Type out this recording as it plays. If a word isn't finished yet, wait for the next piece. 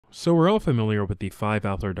So we're all familiar with the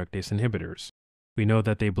 5-alpha reductase inhibitors. We know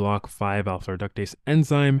that they block 5-alpha reductase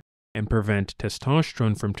enzyme and prevent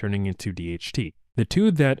testosterone from turning into DHT. The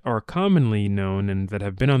two that are commonly known and that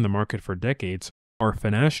have been on the market for decades are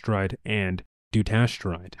finasteride and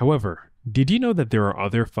dutasteride. However, did you know that there are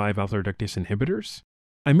other 5-alpha reductase inhibitors?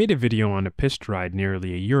 I made a video on Epristeride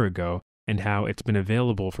nearly a year ago and how it's been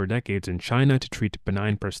available for decades in China to treat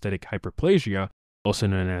benign prostatic hyperplasia, also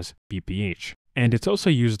known as BPH. And it's also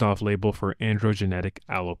used off-label for androgenetic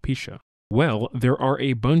alopecia. Well, there are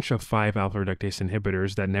a bunch of 5-alpha reductase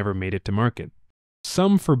inhibitors that never made it to market.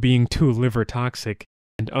 Some for being too liver toxic,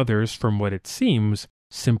 and others, from what it seems,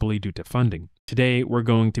 simply due to funding. Today, we're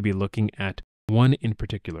going to be looking at one in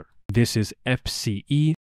particular. This is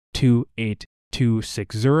FCE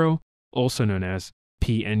 28260, also known as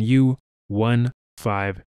PNU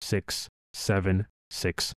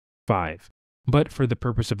 156765. But for the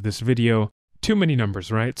purpose of this video, too many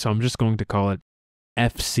numbers, right? So I'm just going to call it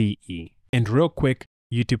FCE. And real quick,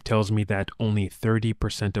 YouTube tells me that only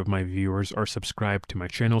 30% of my viewers are subscribed to my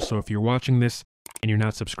channel. So if you're watching this and you're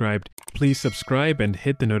not subscribed, please subscribe and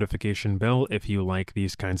hit the notification bell if you like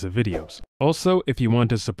these kinds of videos. Also, if you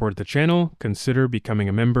want to support the channel, consider becoming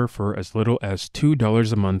a member for as little as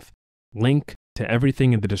 $2 a month. Link to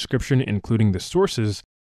everything in the description, including the sources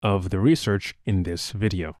of the research in this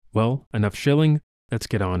video. Well, enough shilling. Let's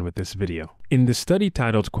get on with this video. In the study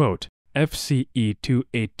titled, quote, FCE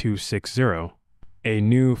 28260, a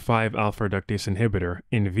new 5-alpha reductase inhibitor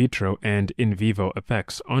in vitro and in vivo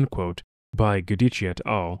effects, unquote, by Gudici et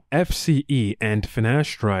al., FCE and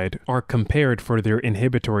finasteride are compared for their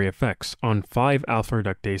inhibitory effects on 5-alpha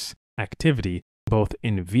reductase activity, both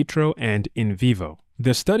in vitro and in vivo.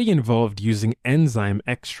 The study involved using enzyme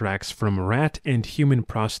extracts from rat and human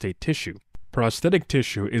prostate tissue. Prostatic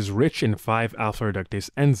tissue is rich in 5-alpha reductase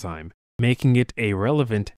enzyme, making it a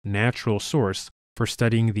relevant natural source for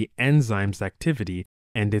studying the enzyme's activity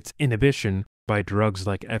and its inhibition by drugs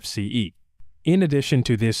like FCE. In addition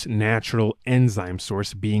to this natural enzyme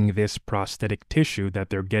source being this prostatic tissue that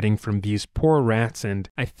they're getting from these poor rats and,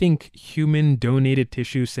 I think, human-donated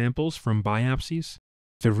tissue samples from biopsies,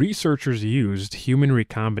 the researchers used human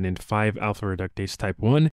recombinant 5-alpha reductase type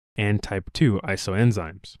 1 and type 2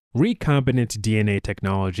 isoenzymes. Recombinant DNA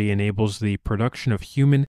technology enables the production of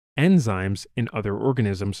human enzymes in other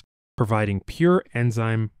organisms, providing pure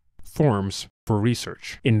enzyme forms for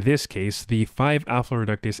research. In this case, the 5-alpha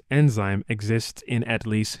reductase enzyme exists in at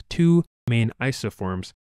least 2 main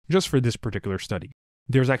isoforms just for this particular study.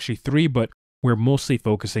 There's actually 3, but we're mostly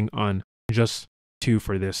focusing on just 2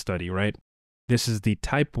 for this study, right? This is the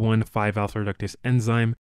type 1 5-alpha reductase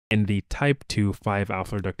enzyme and the type 2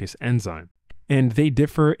 5-alpha reductase enzyme. And they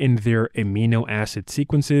differ in their amino acid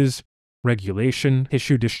sequences, regulation,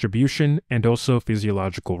 tissue distribution, and also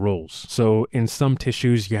physiological roles. So in some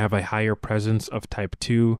tissues, you have a higher presence of type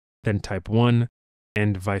 2 than type 1,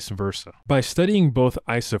 and vice versa. By studying both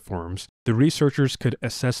isoforms, the researchers could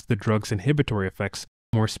assess the drug's inhibitory effects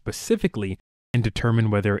more specifically and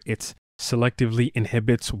determine whether it selectively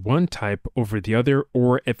inhibits one type over the other,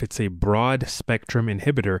 or if it's a broad spectrum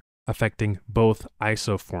inhibitor affecting both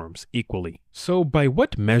isoforms equally. So by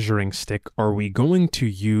what measuring stick are we going to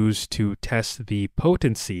use to test the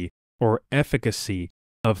potency or efficacy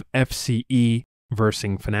of FCE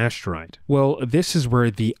versus finasteride? Well, this is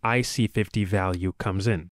where the IC50 value comes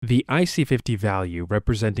in. The IC50 value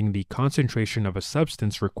representing the concentration of a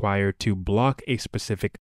substance required to block a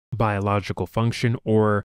specific biological function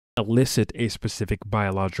or elicit a specific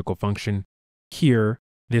biological function. Here,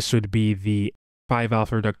 this would be the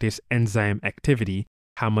 5-alpha reductase enzyme activity,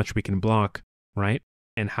 how much we can block, right?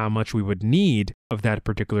 And how much we would need of that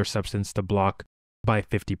particular substance to block by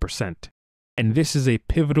 50%. And this is a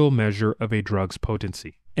pivotal measure of a drug's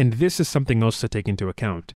potency. And this is something else to take into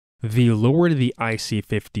account. The lower the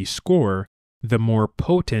IC50 score, the more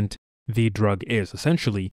potent the drug is.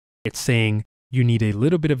 Essentially, it's saying you need a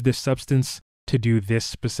little bit of this substance to do this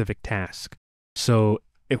specific task. So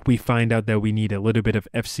if we find out that we need a little bit of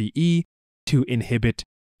FCE to inhibit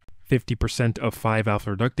 50% of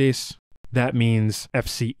 5-alpha reductase, that means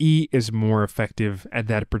FCE is more effective at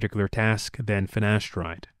that particular task than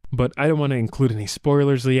finasteride. But I don't want to include any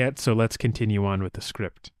spoilers yet, so let's continue on with the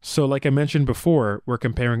script. So like I mentioned before, we're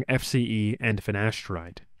comparing FCE and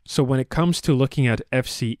finasteride. So when it comes to looking at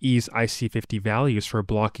FCE's IC50 values for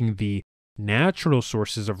blocking the natural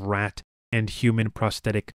sources of rat and human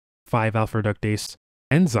prostatic 5-alpha reductase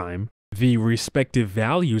enzyme, the respective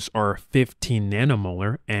values are 15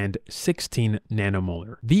 nanomolar and 16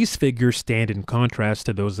 nanomolar. These figures stand in contrast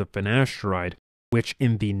to those of finasteride, which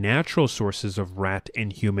in the natural sources of rat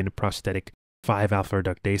and human prostatic 5-alpha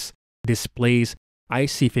reductase displays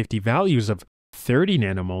IC50 values of 30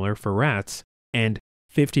 nanomolar for rats and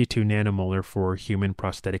 52 nanomolar for human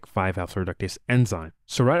prosthetic 5-alpha reductase enzyme.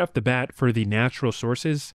 So right off the bat, for the natural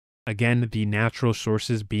sources, again, the natural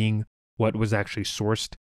sources being what was actually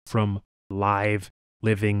sourced from live,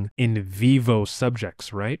 living, in vivo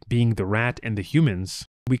subjects, right? Being the rat and the humans,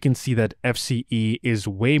 we can see that FCE is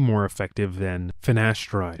way more effective than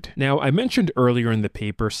finasteride. Now, I mentioned earlier in the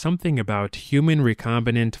paper something about human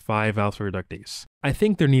recombinant 5-alpha reductase. I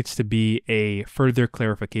think there needs to be a further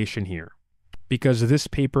clarification here, because this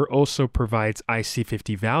paper also provides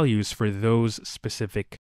IC50 values for those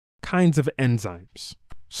specific kinds of enzymes.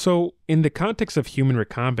 So, in the context of human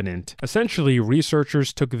recombinant, essentially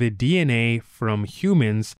researchers took the DNA from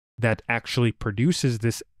humans that actually produces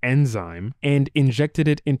this enzyme and injected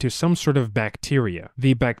it into some sort of bacteria.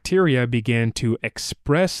 The bacteria began to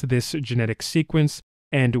express this genetic sequence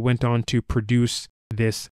and went on to produce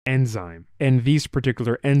this enzyme. And these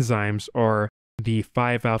particular enzymes are the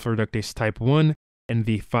 5-alpha reductase type 1 and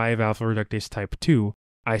the 5-alpha reductase type 2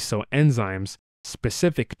 isoenzymes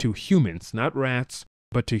specific to humans, not rats,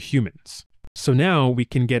 but to humans. So now we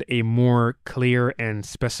can get a more clear and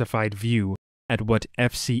specified view at what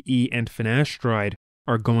FCE and finasteride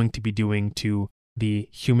are going to be doing to the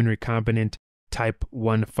human recombinant type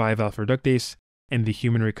 1 5-alpha reductase and the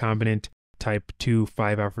human recombinant type 2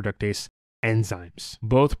 5-alpha reductase enzymes,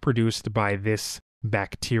 both produced by this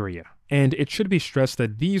bacteria. And it should be stressed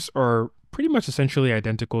that these are pretty much essentially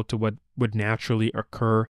identical to what would naturally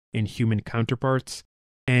occur in human counterparts.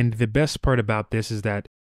 And the best part about this is that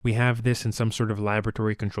we have this in some sort of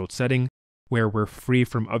laboratory-controlled setting where we're free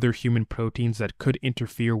from other human proteins that could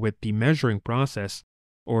interfere with the measuring process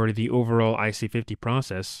or the overall IC50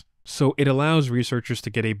 process. So it allows researchers to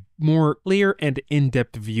get a more clear and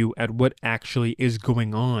in-depth view at what actually is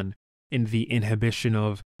going on in the inhibition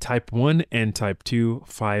of type 1 and type 2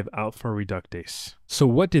 5-alpha reductase. So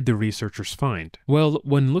what did the researchers find? Well,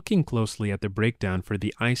 when looking closely at the breakdown for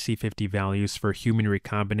the IC50 values for human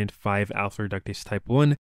recombinant 5-alpha reductase type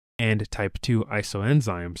 1 and type 2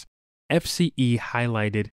 isoenzymes, FCE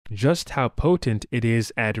highlighted just how potent it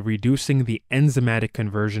is at reducing the enzymatic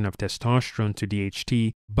conversion of testosterone to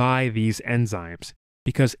DHT by these enzymes,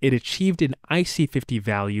 because it achieved an IC50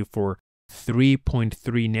 value for 3.3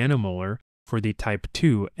 nanomolar for the type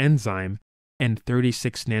 2 enzyme and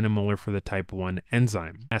 36 nanomolar for the type 1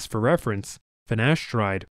 enzyme. As for reference,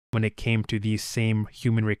 finasteride, when it came to the same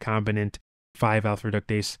human recombinant 5-alpha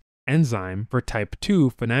reductase enzyme, for type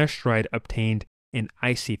 2, finasteride obtained an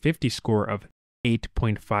IC50 score of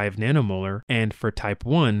 8.5 nanomolar, and for type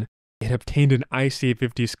 1, it obtained an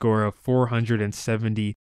IC50 score of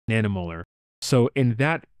 470 nanomolar. So in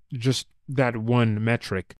that one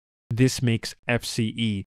metric, this makes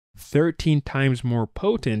FCE 13 times more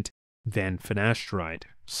potent than finasteride.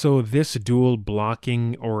 So this dual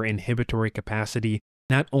blocking or inhibitory capacity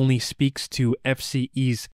not only speaks to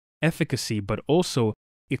FCE's efficacy, but also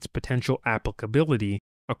its potential applicability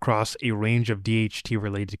across a range of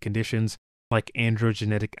DHT-related conditions like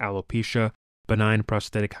androgenetic alopecia, benign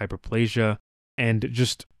prostatic hyperplasia, and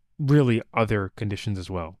just really other conditions as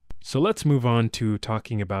well. So let's move on to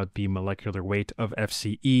talking about the molecular weight of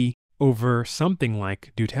FCE over something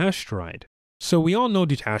like dutasteride. So we all know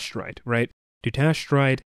dutasteride, right?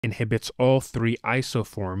 Dutasteride inhibits all three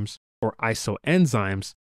isoforms or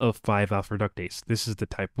isoenzymes of 5-alpha reductase. This is the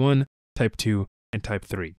type 1, type 2, and type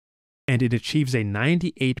 3. And it achieves a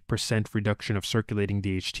 98% reduction of circulating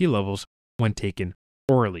DHT levels when taken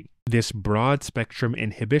orally. This broad-spectrum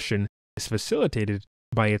inhibition is facilitated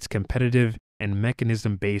by its competitive and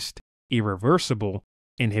mechanism-based irreversible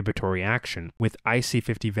inhibitory action, with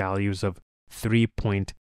IC50 values of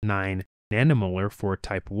 3.9 nanomolar for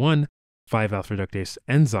type 1 5-alpha reductase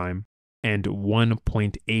enzyme and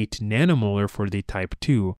 1.8 nanomolar for the type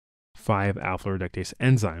 2 5-alpha reductase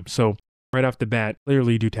enzyme. So right off the bat,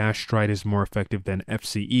 clearly dutasteride is more effective than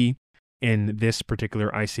FCE in this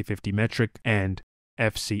particular IC50 metric, and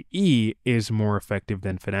FCE is more effective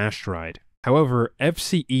than finasteride. However,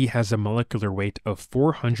 FCE has a molecular weight of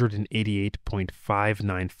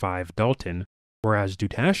 488.595 Dalton, whereas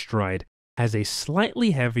dutasteride has a slightly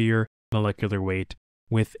heavier molecular weight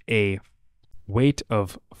with a weight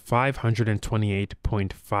of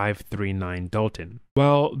 528.539 Dalton.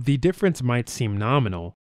 While the difference might seem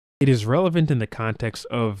nominal, it is relevant in the context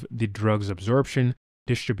of the drug's absorption,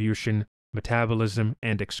 distribution, metabolism,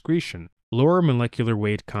 and excretion. Lower molecular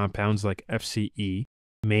weight compounds like FCE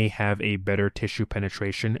may have a better tissue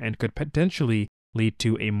penetration and could potentially lead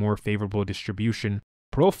to a more favorable distribution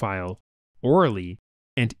profile orally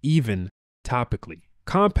and even topically.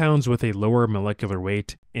 compounds with a lower molecular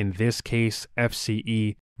weight, in this case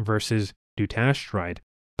FCE versus dutasteride,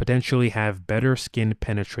 potentially have better skin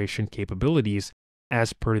penetration capabilities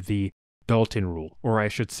as per the Dalton rule, or I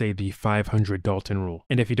should say the 500 Dalton rule.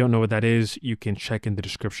 And if you don't know what that is, you can check in the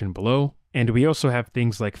description below. And we also have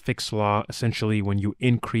things like Fick's law. Essentially, when you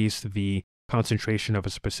increase the concentration of a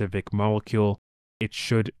specific molecule, it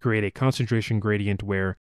should create a concentration gradient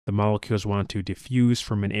where the molecules want to diffuse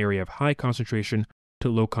from an area of high concentration to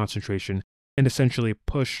low concentration and essentially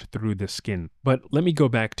push through the skin. But let me go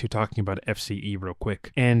back to talking about FCE real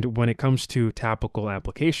quick. And when it comes to topical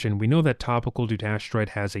application, we know that topical dutasteride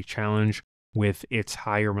has a challenge with its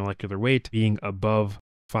higher molecular weight being above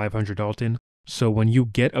 500 Dalton. So when you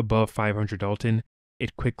get above 500 Dalton,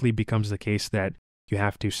 it quickly becomes the case that you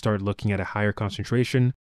have to start looking at a higher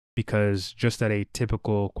concentration, because just at a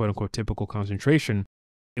typical, quote-unquote, typical concentration,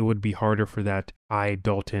 it would be harder for that high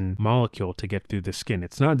Dalton molecule to get through the skin.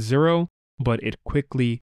 It's not zero, but it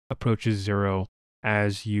quickly approaches zero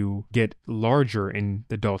as you get larger in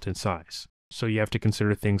the Dalton size. So you have to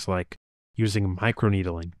consider things like using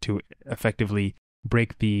microneedling to effectively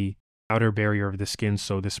break the outer barrier of the skin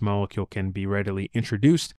so this molecule can be readily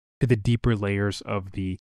introduced to the deeper layers of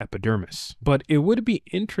the epidermis. But it would be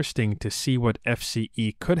interesting to see what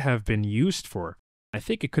FCE could have been used for. I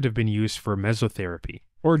think it could have been used for mesotherapy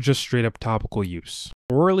or just straight up topical use.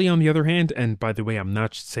 Orally, on the other hand, and by the way, I'm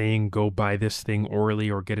not saying go buy this thing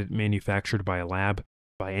orally or get it manufactured by a lab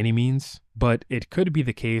by any means, but it could be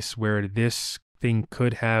the case where this thing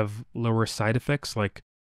could have lower side effects like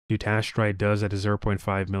dutasteride does at a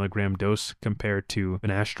 0.5 milligram dose compared to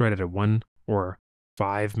finasteride at a 1 or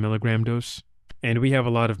 5 milligram dose. And we have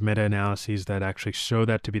a lot of meta-analyses that actually show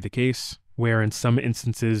that to be the case, where in some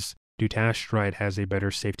instances, dutasteride has a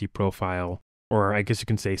better safety profile, or I guess you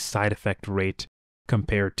can say side effect rate,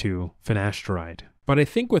 compared to finasteride. But I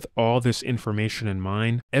think with all this information in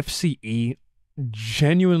mind, FCE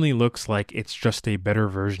genuinely looks like it's just a better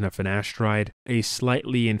version of finasteride, a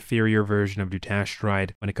slightly inferior version of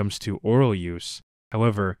dutasteride when it comes to oral use.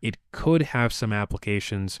 However, it could have some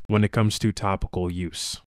applications when it comes to topical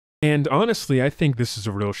use. And honestly, I think this is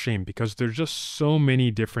a real shame because there's just so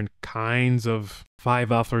many different kinds of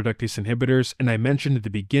 5-alpha reductase inhibitors. And I mentioned at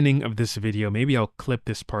the beginning of this video, maybe I'll clip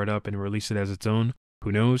this part up and release it as its own,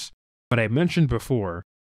 who knows? But I mentioned before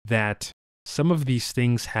that some of these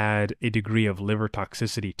things had a degree of liver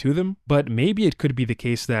toxicity to them, but maybe it could be the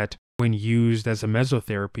case that when used as a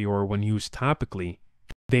mesotherapy or when used topically,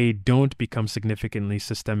 they don't become significantly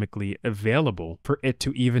systemically available for it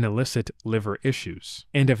to even elicit liver issues.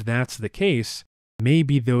 And if that's the case,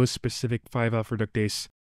 maybe those specific 5-alpha reductase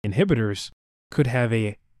inhibitors could have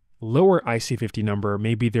a lower IC50 number.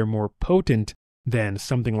 Maybe they're more potent than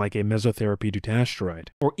something like a mesotherapy dutasteride,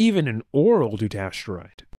 or even an oral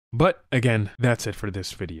dutasteride. But again, that's it for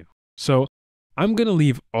this video. So I'm going to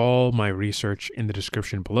leave all my research in the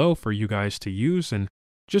description below for you guys to use and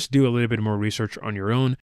just do a little bit more research on your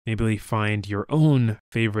own. Maybe find your own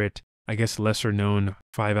favorite, I guess, lesser known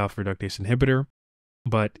 5-alpha reductase inhibitor.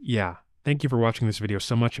 But yeah, thank you for watching this video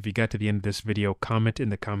so much. If you got to the end of this video, comment in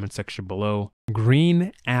the comment section below.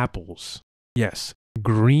 Green apples. Yes,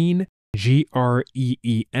 green, Green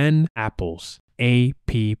apples.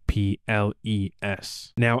 APPLES.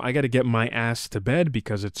 Now, I got to get my ass to bed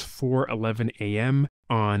because it's 4:11 a.m.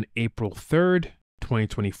 on April 3rd,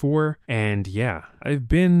 2024. And yeah, I've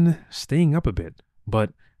been staying up a bit,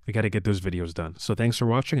 but we got to get those videos done. So thanks for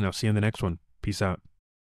watching, and I'll see you in the next one. Peace out.